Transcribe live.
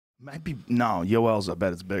Might be no. Yoel's. I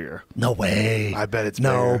bet it's bigger. No way. I bet it's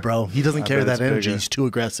no, bigger. bro. He doesn't carry that energy. Bigger. He's too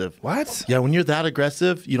aggressive. What? Yeah, when you're that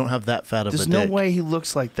aggressive, you don't have that fat of There's a dick. no way he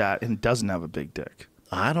looks like that and doesn't have a big dick.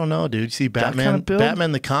 I don't know, dude. You see, Batman. kind of build?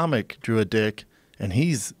 Batman the comic drew a dick, and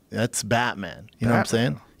that's Batman. You know what I'm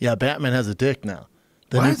saying? Yeah, Batman has a dick now.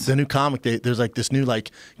 The new comic, there's like this new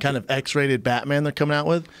kind of X-rated Batman they're coming out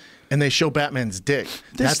with, and they show Batman's dick.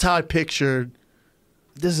 That's how I pictured.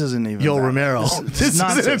 This isn't even Romero. This is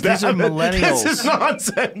nonsense. These are millennials. This is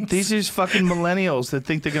nonsense. These are just fucking millennials that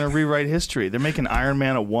think they're going to rewrite history. They're making Iron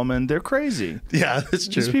Man a woman. They're crazy. Yeah, that's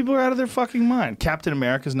true. These people are out of their fucking mind. Captain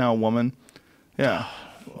America's now a woman. Yeah.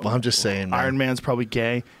 Well, I'm just saying, man. Iron Man's probably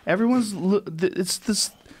gay. Everyone's. It's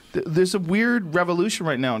this. There's a weird revolution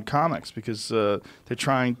right now in comics because they're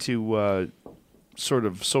trying to sort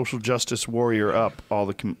of social justice warrior up all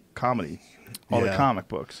the comedy, all the comic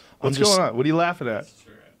books. What's going on? What are you laughing at?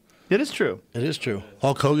 It is true. It is true.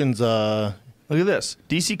 Hulk Hogan's. Look at this.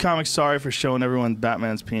 DC Comics sorry for showing everyone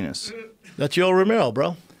Batman's penis. That's Yoel Romero,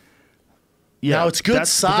 bro. Yeah, now it's good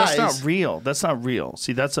size. But that's not real. That's not real.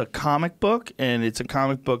 See, that's a comic book, and it's a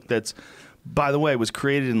comic book that's, by the way, was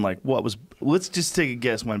created in like what was. Let's just take a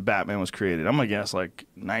guess when Batman was created. I'm gonna guess like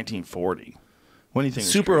 1940. When do you think?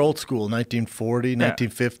 Super old school, 1940,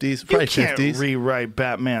 1950s, probably 50s. You can't rewrite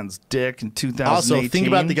Batman's dick in 2018. Also, think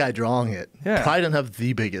about the guy drawing it. Yeah. Probably didn't have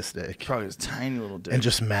the biggest dick. Probably his tiny little dick. And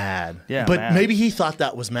just mad. Yeah, but maybe he thought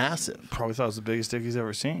that was massive. Probably thought it was the biggest dick he's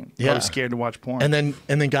ever seen. Yeah. Probably scared to watch porn. And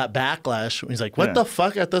then got backlash. He's like, what the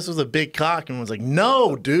fuck? I thought this was a big cock. And was like,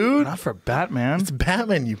 no, dude. Not for Batman. It's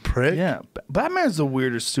Batman, you prick. Yeah. Batman's the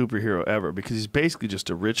weirdest superhero ever because he's basically just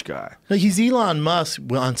a rich guy. No, he's Elon Musk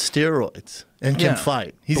on steroids and can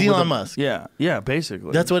fight. He's Elon Musk. Yeah,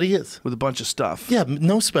 basically. That's what he is. With a bunch of stuff. Yeah,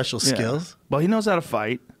 no special skills. Well, he knows how to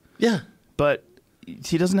fight. Yeah. But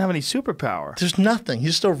he doesn't have any superpower. There's nothing.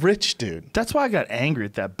 He's just a rich dude. That's why I got angry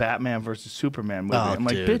at that Batman versus Superman movie. I'm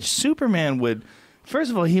like, dude. bitch, Superman would... First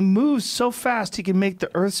of all, he moves so fast he can make the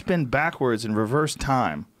Earth spin backwards in reverse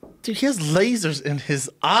time. Dude, he has lasers in his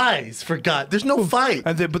eyes, for God. There's no fight.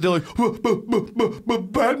 And but they're like,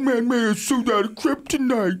 but Batman made a suit out of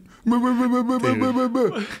kryptonite.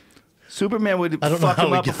 Superman would fuck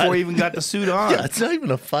him up before he even got the suit on. Yeah, it's not even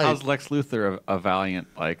a fight. How's Lex Luthor a valiant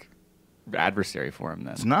adversary for him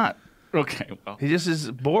then? It's not. Okay, well. He just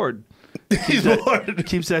is bored. He's bored.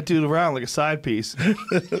 Keeps that dude around like a side piece.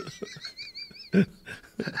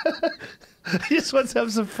 He just wants to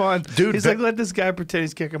have some fun. Dude, he's like, let this guy pretend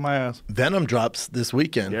he's kicking my ass. Venom drops this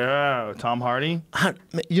weekend. Yeah, Tom Hardy.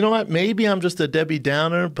 You know what? Maybe I'm just a Debbie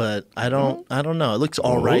Downer, but I don't know. It looks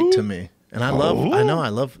all right to me. And I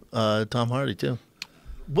love Tom Hardy too.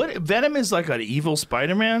 What Venom is like an evil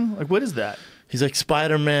Spider-Man? Like what is that? He's like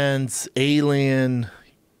Spider-Man's alien.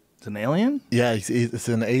 It's an alien? Yeah, it's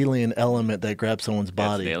an alien element that grabs someone's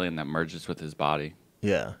body. It's an alien that merges with his body.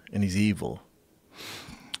 Yeah, and he's evil.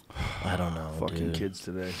 I don't know. Fucking kids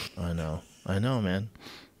today. I know, man.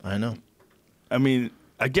 I know. I mean,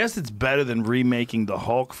 I guess it's better than remaking the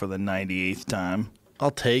Hulk for the 98th time.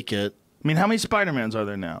 I'll take it. I mean, how many Spider-Mans are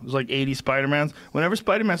there now? There's like 80 Spider-Mans. Whenever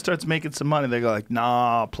Spider-Man starts making some money, they go like,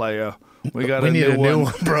 nah, playa. We need a new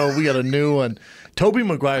one, bro. We got a new one. Tobey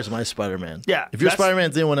Maguire's my Spider-Man. Yeah. If your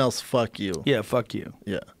Spider-Man's anyone else, fuck you. Yeah, fuck you.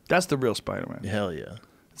 Yeah. That's the real Spider-Man. Hell yeah.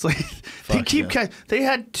 It's like they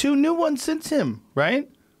had 2 new ones since him, right?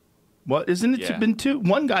 What isn't it been 2?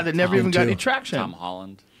 One guy that never even got any traction. Tom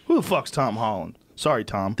Holland. Who the fuck's Tom Holland? Sorry,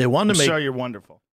 Tom. They wanted to make. Sorry, you're wonderful.